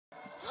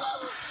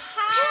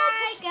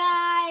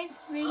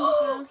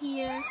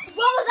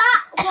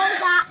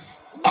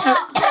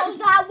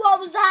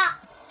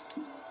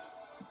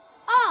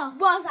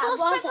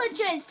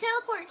Liz,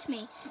 teleport to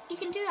me. You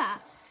can do that.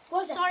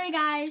 Sorry,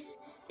 guys.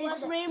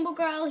 It's it? Rainbow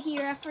Girl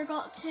here. I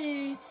forgot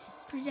to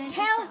present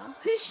myself.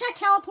 Who should I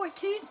teleport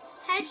to?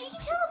 How do you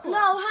teleport?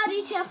 No, how do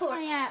you teleport? Oh,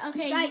 yeah,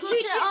 okay. Right, you go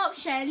to the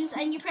options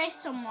and you press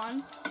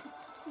someone.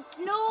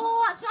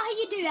 No, that's not how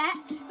you do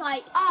it.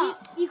 Right,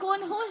 you go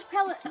on host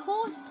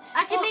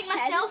I can make options,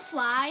 myself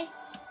fly.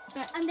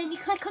 and then you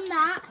click on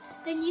that,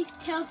 then you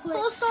teleport.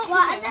 Host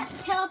What is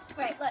options. it?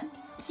 Right, look.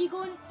 So you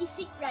go and you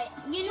see, right.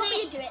 Your Tell me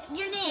name. you do it.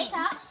 Your name. Press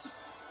that.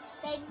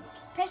 Then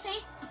press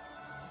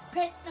A.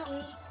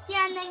 No.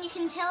 Yeah, and then you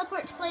can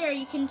teleport to player.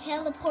 You can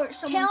teleport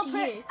someone to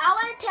you. I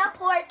want to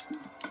teleport.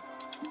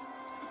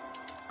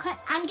 Click.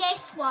 I'm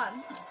guest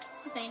one,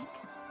 I think.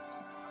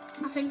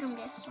 I'm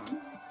guest one.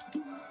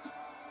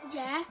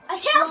 Yeah. I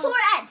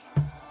teleported.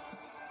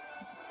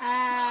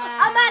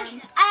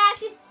 I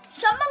actually.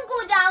 Someone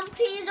go down,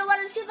 please. I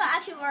want to see if it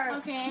actually works.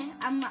 Okay,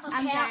 I'm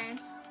Okay. down.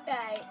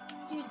 Right.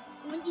 Dude,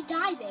 when you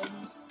die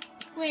then.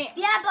 Wait.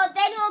 Yeah, but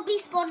then you'll be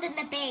spawned in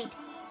the bed.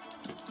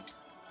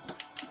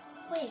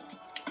 Wait.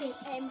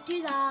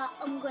 Do that.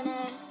 I'm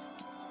gonna.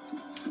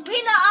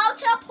 Wait, no, I'll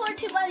teleport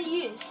to my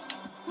use.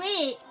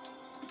 Wait.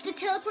 The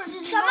teleport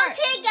doesn't Someone work.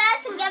 take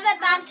us and give it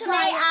back to me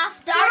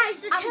after.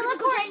 Guys, the I'm gonna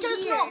go teleport in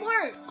does here. not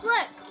work.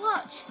 Look,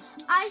 watch.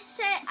 I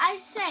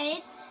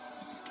said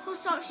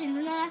host options,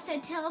 and then I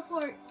said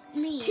teleport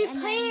me. Two and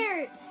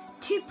player.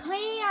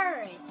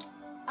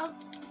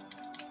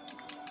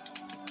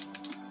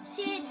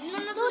 See,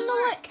 none of No, them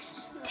look.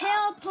 works.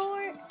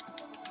 Teleport.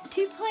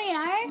 Two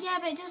player. Yeah,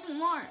 but it doesn't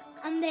work.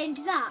 And then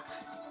do that.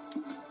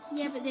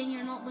 Yeah, but then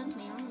you're not with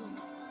me, are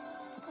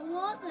you?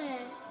 What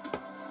the?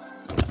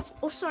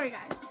 Oh, sorry,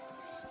 guys.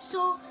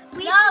 So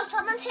No,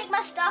 someone take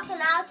my stuff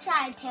and I'll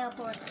try and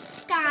teleport.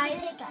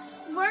 guys,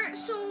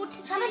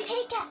 Someone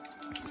take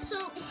it.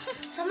 So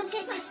Someone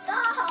take my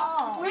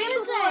stuff.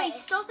 Rainbow is Boy, it?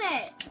 stop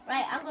it.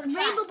 Right, I'm gonna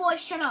try. Rainbow Boy,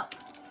 shut up.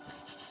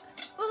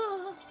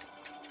 Oh.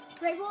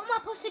 Right, what am I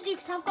supposed to do?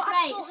 Because I've got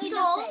Right, absolutely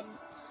so- nothing.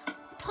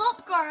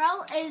 Pop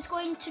Girl is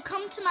going to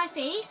come to my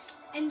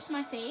face, into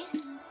my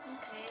face,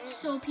 Okay.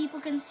 so people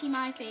can see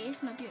my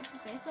face, my beautiful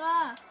face.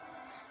 Ah.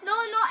 No,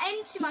 not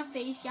into my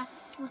face, you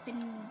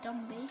flipping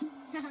dumby.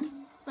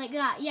 Like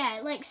that, yeah,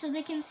 like so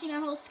they can see my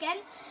whole skin.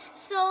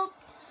 So,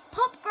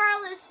 Pop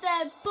Girl is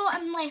the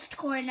bottom left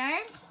corner.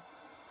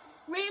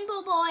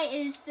 Rainbow Boy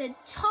is the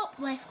top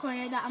left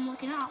corner that I'm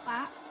looking up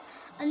at.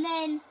 And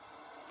then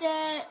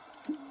the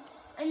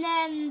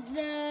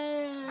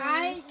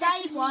This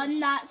side is one me.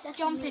 that's This is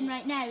jumping me.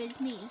 right now is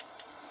me.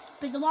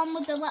 But the one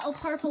with the little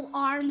purple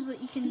arms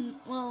that you can,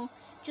 well,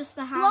 just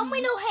the The hand. one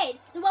with no head.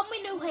 The one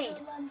with no head.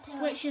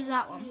 Which is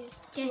that one?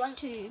 Guess One.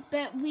 two.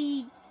 But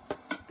we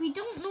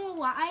don't know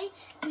why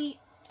it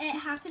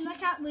happened like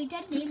that. We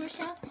did name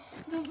ourselves.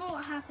 We don't know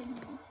what happened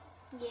though.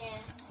 Yeah.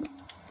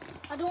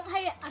 I don't.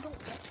 Right, I'm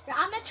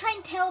gonna try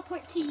and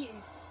teleport to you.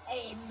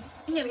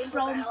 Yeah,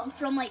 Rainbow Girl.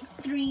 from like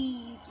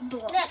 3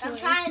 blocks. Look, I'm away.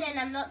 trying and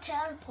I'm not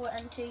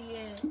teleporting to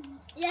you.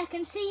 Yeah, I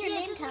can see your Yeah, it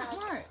name doesn't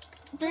tag. work.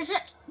 There's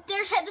hit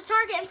the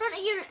target in front of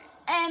you.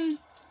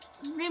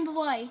 Rainbow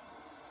Boy.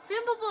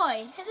 Rainbow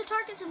Boy, hit the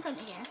targets in front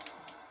of you.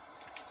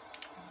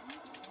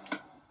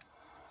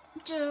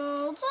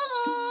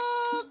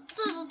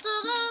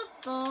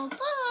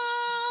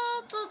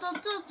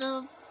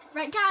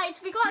 Right, guys,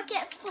 we gotta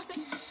get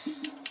flipping.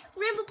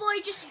 Rainbow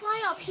Boy, just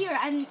fly up here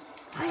and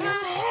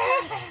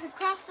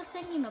craft a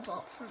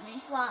thingy-mabot for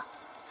me. What?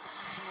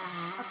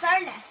 A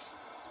furnace.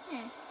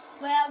 Yeah.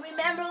 Well,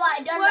 remember what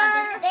I done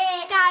with the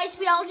snake. Guys,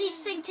 we all need to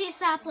sing to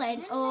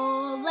sapling.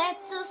 Oh,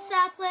 little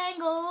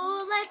sapling,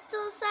 oh,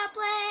 little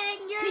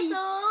sapling, you're Please.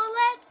 so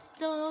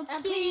little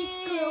And cute.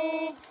 please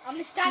grow. I'm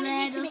gonna stand in you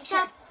to Little make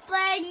sure.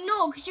 sapling,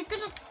 no, because you're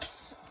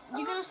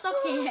gonna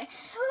suffocate.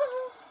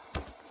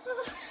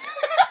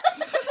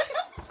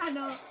 I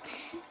know.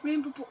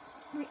 Rainbow Boy.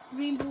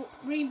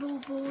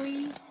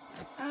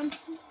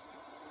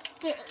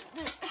 Hit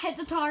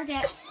the target.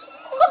 Hit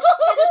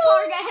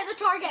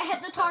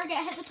the target.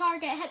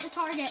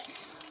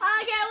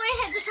 Get away,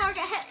 hit the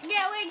target.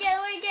 Get away.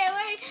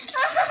 I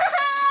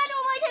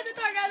don't like hit the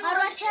target. How do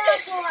I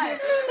teleport?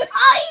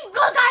 I've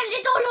got a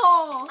little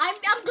hole. I'm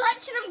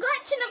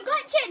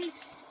glitching.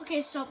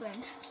 Okay, stop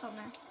then. Stop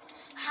now.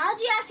 How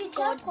do you actually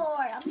teleport?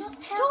 I'm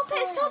not Stop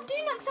teleporting.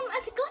 doing that.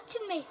 It's a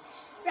glitching me.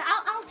 Right,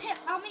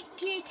 I'll make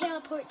you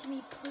teleport to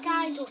me, please.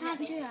 Guys, you don't can't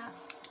hit me. do that.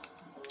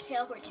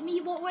 Teleport to me.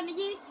 What one are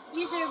you?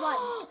 User one.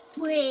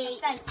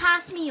 Wait,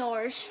 pass me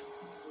yours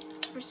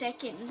for a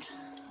second,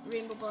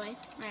 Rainbow Boy.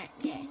 Right,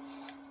 okay.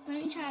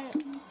 Let me try it.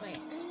 Wait.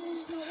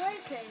 It's not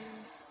working.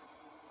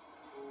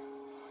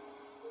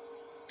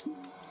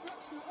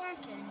 It's not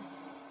working.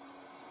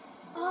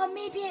 Oh,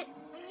 maybe it.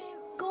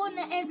 Go on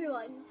to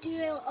everyone.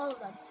 Do all of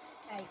them.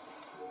 Right.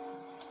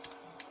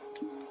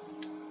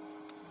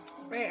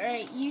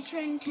 Right. You try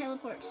and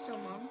teleport to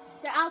someone.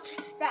 I'll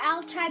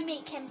try and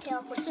make him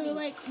teleport to So, me.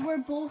 like, we're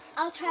both.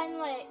 I'll try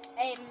and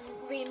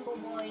Rainbow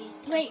Boy.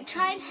 Wait,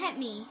 try and hit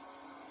me.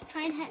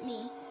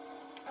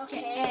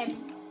 Okay.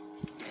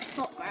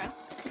 Pop Girl. I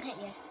can hit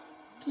you.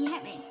 Can you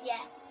hit me?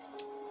 Yeah.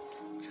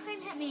 Try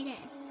and hit me again.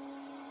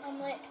 I'm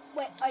like,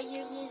 wait, are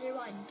you user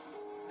 1?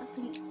 I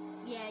think,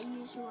 yeah,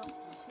 use one.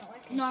 It's not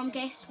working. No, I'm so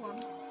guess one.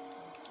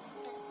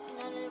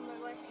 none of them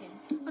are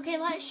working. Okay,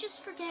 let's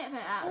just forget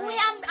about that. Oh, right?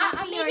 wait, Pass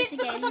I'm me maybe yours it's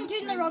because again. I'm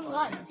doing the wrong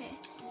one. Okay.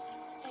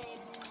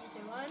 User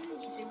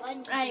 1, user 1,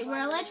 user Right, 1,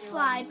 we're allowed to user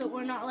fly, 1. but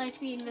we're not allowed to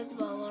be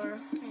invisible or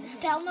anything.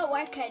 Still not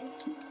working.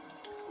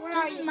 Where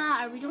are Doesn't you?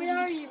 matter. We don't. Where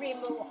are you,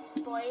 Rainbow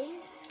Boy?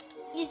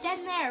 He's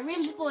down there.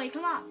 Rainbow Boy,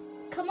 come up.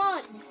 Come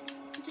on.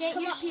 Get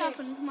come your up stuff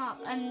here. and come up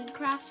and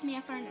craft me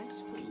a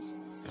furnace, please.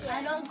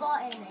 I don't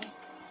got any.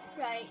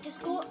 Right,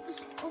 just go.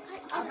 Go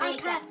pick I'll I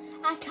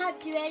make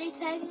can't do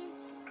anything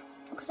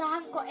because I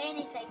haven't got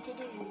anything to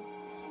do.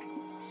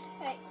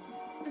 Right,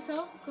 It's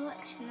all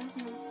glitching,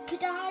 isn't it? could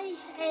I,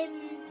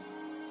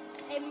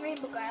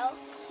 Rainbow Girl,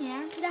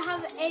 Yeah. could I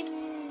have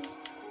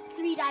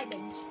 3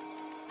 diamonds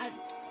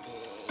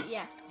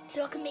Yeah.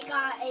 so I can make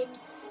a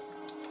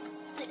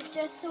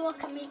just so I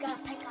can make a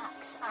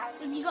pickaxe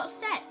and Have you got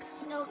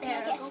sticks? no, can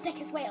There, I get go. a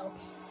stick as well?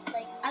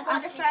 Like, I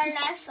got the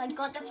furnace. I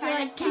got the You're furnace.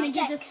 like, can I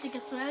get this sticks.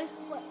 stick as well?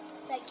 what?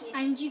 Thank you.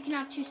 And you can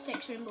have 2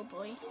 sticks, Rainbow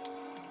Boy.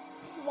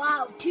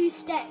 Wow, 2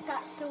 sticks.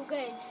 That's so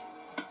good.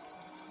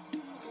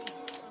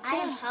 I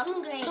am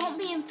hungry. Don't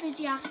be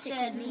enthusiastic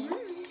with me.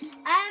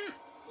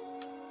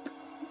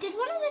 Did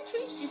one of the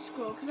trees just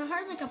grow? Because I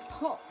heard like a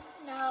pop.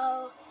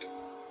 No.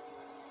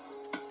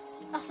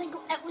 I think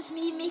it was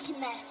me making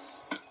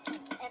this.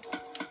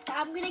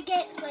 I'm gonna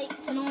get like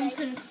some. No one's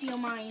gonna steal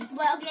mine.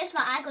 Well, guess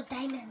what? I got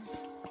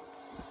diamonds.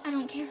 I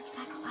don't care because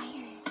I got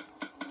iron.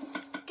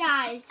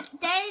 Guys,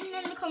 down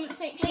in the comment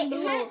section Wait,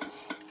 below,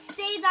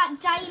 say that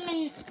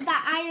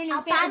iron is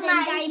I'll better bang than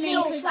my diamond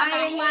heels because on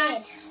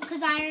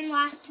my iron head.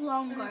 lasts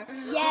longer.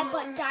 Yeah,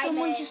 but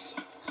diamond.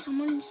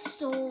 Someone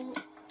stole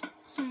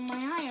some of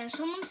my iron.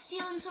 Someone's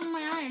stealing some of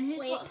my iron. Who's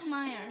Wait. got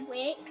my iron?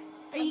 Wait.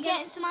 Are you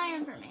getting some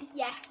iron for me?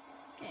 Yeah.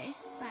 Okay,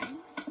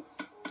 thanks.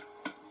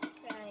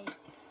 Right.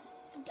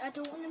 I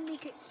don't want to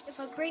make it. If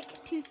I break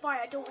it too far,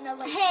 I don't want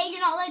to like. Hey, you're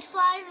not allowed to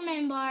fly,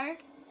 remember?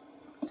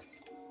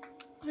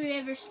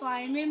 Whoever's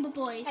flying, Rainbow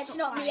Boy. It's stop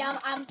not me. flying.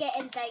 I'm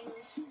getting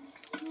things.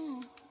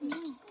 No.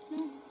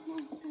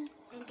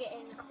 I'm getting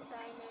a couple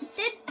diamonds.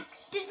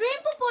 Did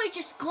Rainbow Boy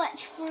just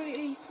glitch through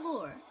the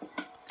floor?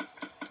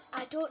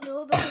 I don't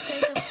know because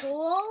there's a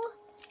hole.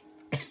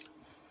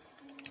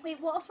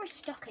 Wait, what if we're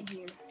stuck in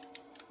here?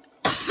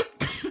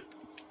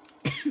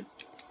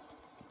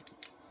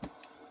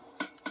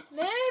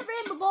 Move,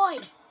 Rainbow Boy.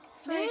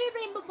 Sorry. Move,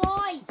 Rainbow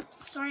Boy.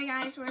 Sorry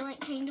guys, we're like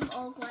kind of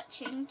all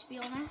glitching to be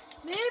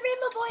honest. Move,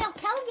 Rainbow Boy. I'll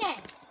kill you.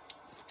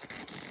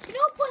 You're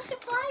not supposed to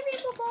fly,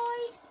 Rainbow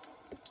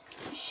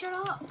Boy. Shut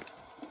up,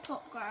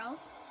 Top Girl.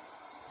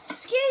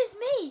 Excuse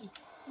me,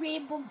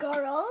 Rainbow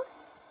Girl.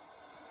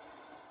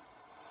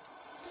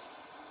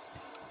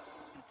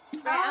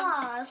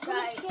 Ah, I was gonna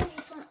Right. give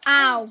you some.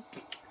 Ow.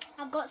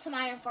 I've got some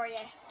iron for you.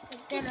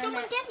 Did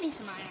someone give me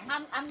some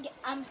iron?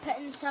 I'm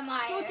putting some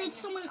iron. No, did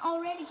someone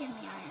already give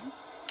me iron?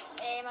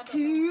 I don't know.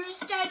 Who's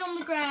down on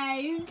the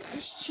ground?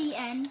 Is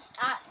cheating.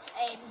 At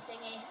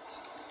thingy.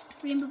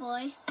 Rainbow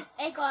Boy.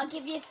 Ego, I'll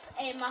give you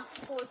my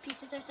 4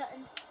 pieces or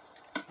something.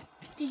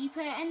 Did you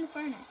put it in the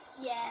furnace?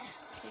 Yeah.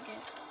 Okay,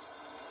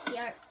 good.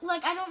 Yeah.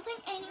 Like, I don't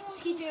think anyone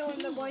Excuse me, can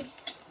see. Rainbow Boy.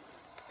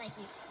 Thank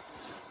you.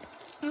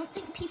 I don't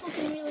think people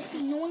can really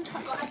see. No one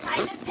touched Got a it.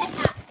 diamond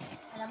pickaxe,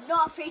 and I'm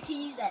not afraid to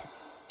use it.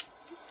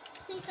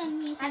 Please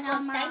don't use I it got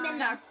on diamond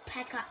mine. or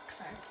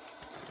pickaxe.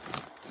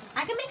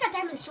 I can make a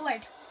diamond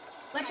sword,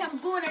 which I'm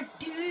gonna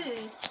do.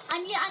 I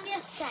need a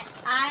stick.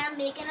 I am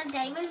making a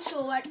diamond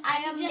sword. I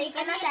am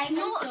making a diamond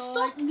No,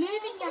 sword. stop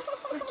moving your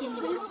freaking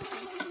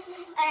boobs.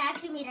 I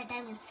actually made a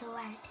diamond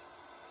sword.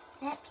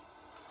 Look.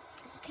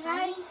 Can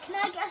I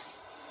get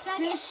a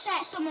Who stick?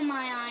 stole some of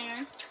my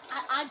iron?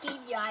 I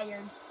gave you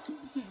iron.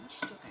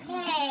 Just joking.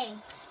 Hey.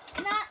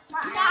 Can I?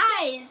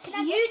 Guys, Can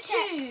I you get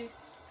stick? two.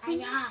 We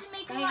need to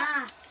make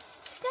a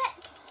Stick.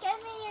 Give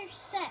me your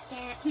stick.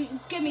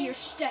 Give me your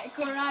stick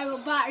or I will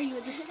batter you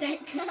with a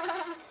stick.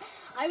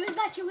 I will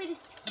bet you with a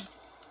stick.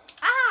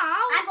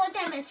 Ow! I got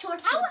diamond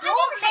sword, so I don't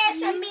never hit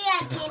mess with me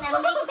again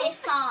and make me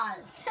fall.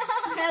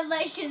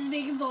 Let's just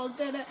make it fall.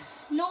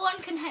 No one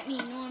can hit me.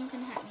 No one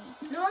can hit me.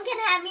 No one can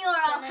have me or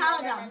I'll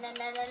kill them.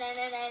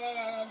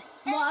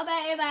 What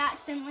about if I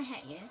accidentally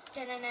hit you?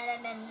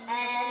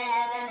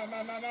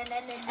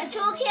 It's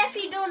okay if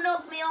you don't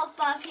knock me off,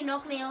 but if you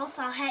knock me off,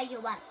 I'll hit you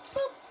once.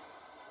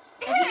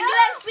 If you do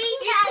it 3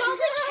 You'd times,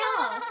 probably kill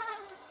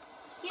us.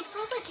 You'd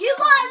probably kill you us.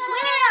 guys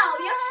will.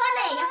 You're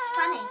funny. You're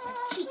funny.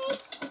 You're cheeky.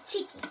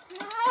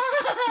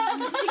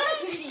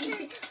 You're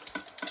cheeky.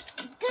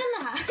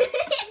 Dinner.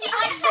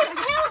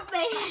 Help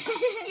me.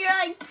 You're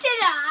like,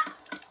 dinner.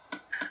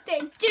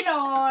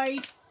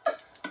 Denied.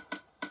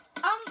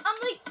 I'm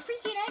like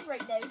freaking out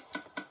right now.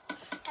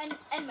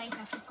 And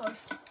Minecraft, of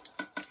course.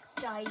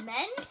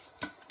 Diamonds.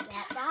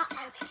 Get that.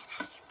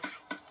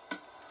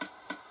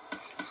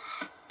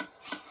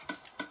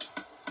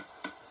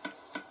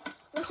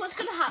 Look what's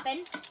gonna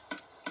happen.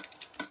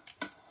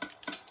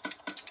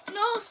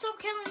 No, stop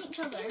killing each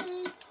other.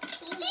 You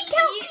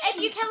killed me.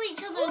 If you kill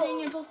each other, then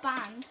you're both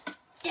banned.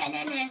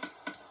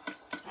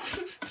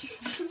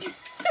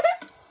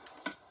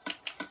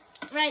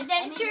 Right,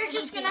 then And you're then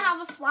just we gonna do-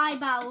 have a fly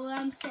battle where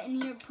I'm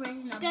sitting here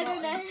praising a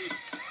button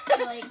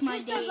for like my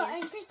Press that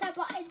button. days. Press that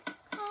button.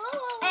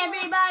 Oh.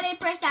 Everybody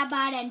press that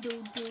button. Do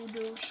do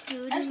do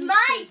do. It's do,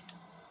 mine.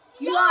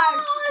 You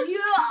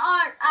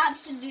are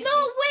absolutely.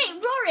 No,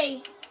 wait,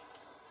 Rory.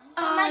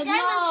 My diamond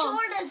no.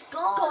 sword is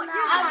gone. Got your now.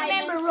 I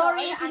diamond remember sword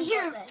Rory isn't and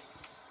here. got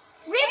this.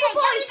 Rainbow Hey,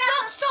 Boy, get me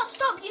stop, that- stop,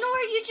 stop. You know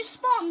where you just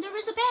spawned? There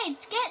was a bed.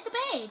 Get the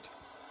bed.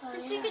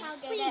 Let's do good I'll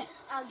sleep. get it.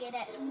 I'll get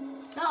it.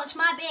 No, it's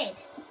my bed.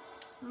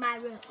 My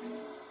rooms.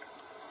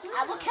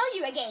 I will kill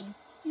you again.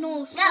 No,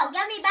 No, stop.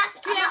 give me back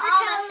all Whoever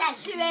my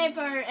kills things.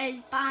 whoever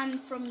is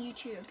banned from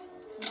YouTube.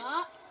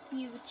 What?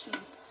 YouTube.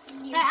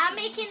 Right,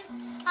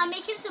 I'm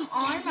making some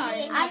armor.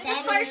 I'm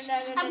the first.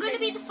 I'm going to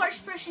be the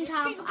first person to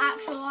have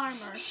actual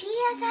armor. She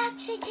has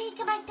actually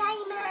taken my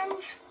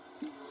diamonds.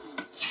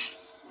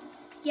 Yes.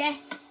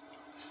 Yes.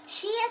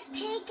 She has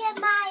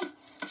taken my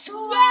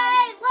sword.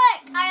 Yay!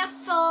 Look, I have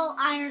full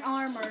iron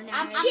armor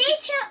now.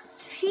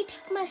 She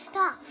took my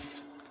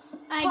stuff.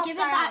 I Pop give it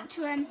girl. back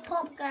to him.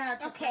 Pop girl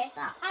took my Okay.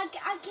 stuff. I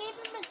gave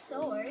him a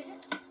sword.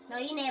 No,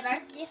 you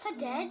never. Yes, I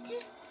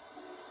did.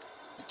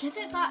 Give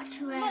it back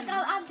to him. Look,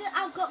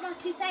 I've got my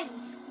 2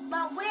 things.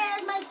 But where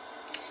is my?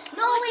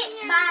 No, Look wait, in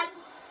your- my.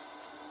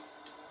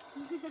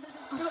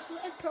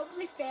 It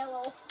probably fell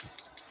off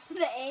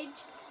the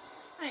edge.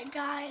 Right,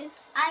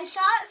 guys. I saw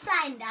it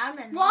flying down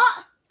and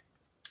What?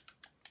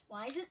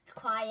 Why is it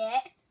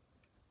quiet?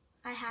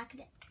 I hacked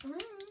it.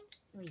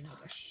 We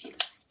never.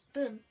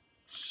 Boom.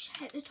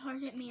 Shit, the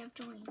target may have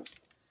joined.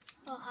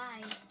 Oh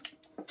hi.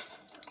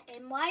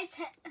 And why is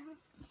it?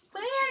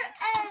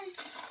 Where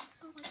is?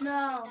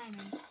 No.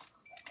 Diamonds.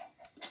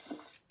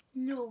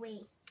 No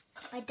way.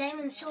 My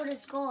diamond sword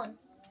is gone.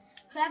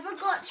 Whoever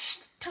got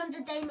tons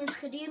of diamonds,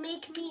 could you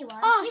make me one?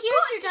 Oh,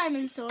 here's your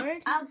diamond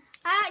sword. Um,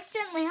 I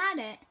accidentally had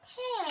it.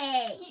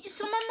 hey.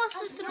 Someone must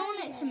have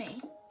thrown it to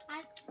me.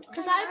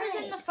 Because I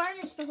was in the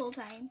furnace the whole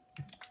time.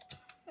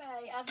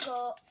 Right, I've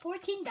got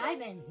 14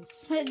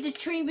 diamonds. The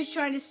tree was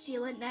trying to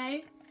steal it now.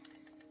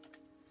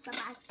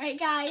 Bye-bye. Right,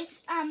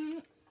 guys.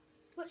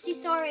 Whoopsie,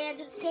 sorry, I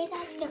just Say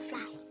that in the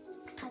fly.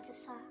 Because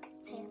it's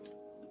a sense.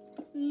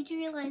 You do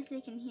realize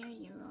they can hear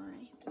you,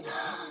 Rory.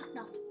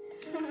 No.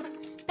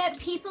 But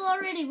people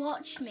already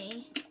watch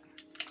me.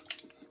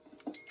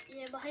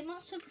 Yeah, but how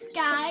much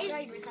Guys,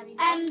 subscribers have you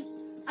got?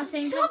 I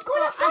think Stop I've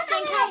going got, in front I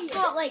think of I've me.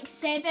 got like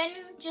 7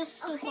 just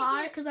so Okay,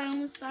 far yeah. because I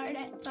almost started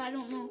it, but I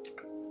don't know.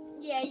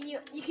 Yeah, you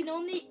can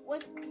only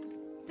one.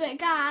 But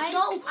guys,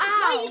 No, what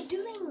are you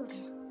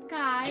doing?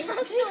 guys,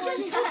 You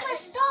just took my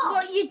stuff.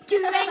 what are you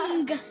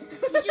doing?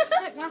 You just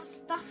took my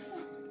stuff.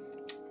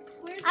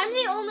 Where's I'm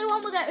the only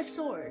one without a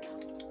sword.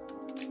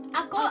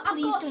 I've got. Oh,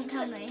 please I've got, don't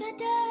kill me.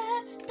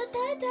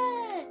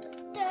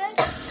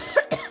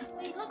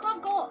 Wait, look what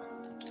I've got.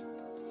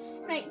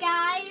 Right,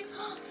 guys,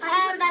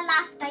 I found my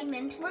last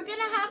diamond. we're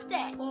gonna have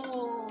to.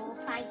 Oh,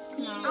 thank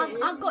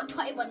you. I've got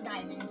 21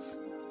 diamonds.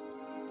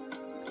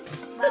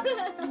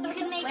 You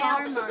can make Well,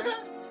 armor.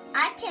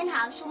 I can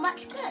have so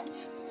much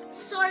goods.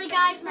 Sorry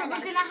guys, but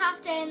we're gonna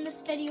have to end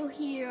this video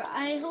here.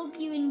 I hope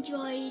you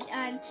enjoyed,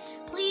 and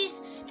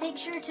please make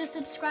sure to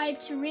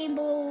subscribe to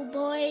Rainbow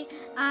Boy,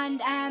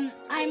 and I'm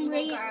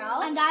Rainbow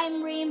Girl. and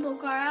I'm Rainbow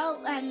Girl,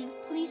 and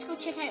please go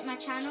check out my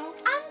channel.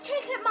 And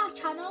check out my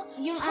channel.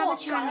 You don't have a Hot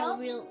channel,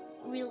 Girl.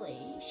 really.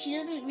 She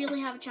doesn't really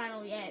have a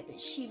channel yet,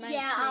 but she might.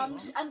 Yeah, create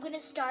one. I'm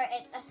gonna start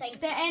it. I think.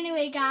 But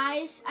anyway,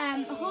 guys,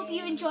 I hope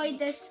you enjoyed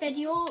this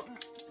video.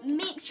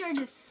 Make sure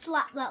to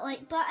slap that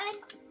like button,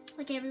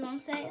 like everyone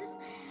says,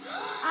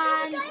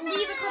 and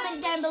leave a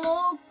comment down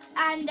below.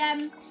 And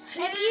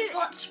Who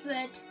got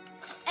spood?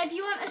 if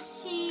you want to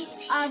see,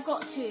 I've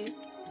got 2.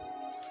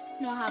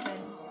 No, I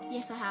haven't.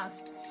 Yes, I have.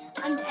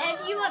 And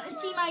if you want to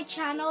see my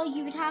channel,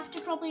 you would have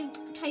to probably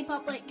type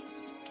up like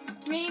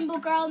Rainbow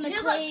Girl Who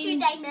got 2 McLean,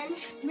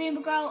 diamonds?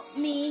 Rainbow Girl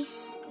me,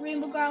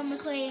 Rainbow Girl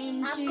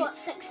McLean. I've got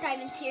 6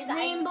 diamonds here that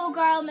Rainbow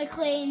Girl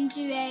McLean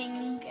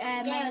doing we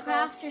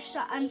Minecraft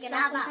or and You can stuff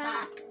have like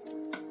that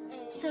that. back.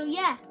 So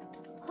yeah,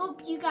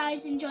 hope you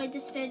guys enjoyed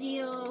this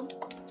video,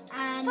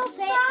 and That's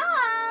it.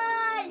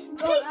 bye.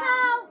 Peace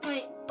out.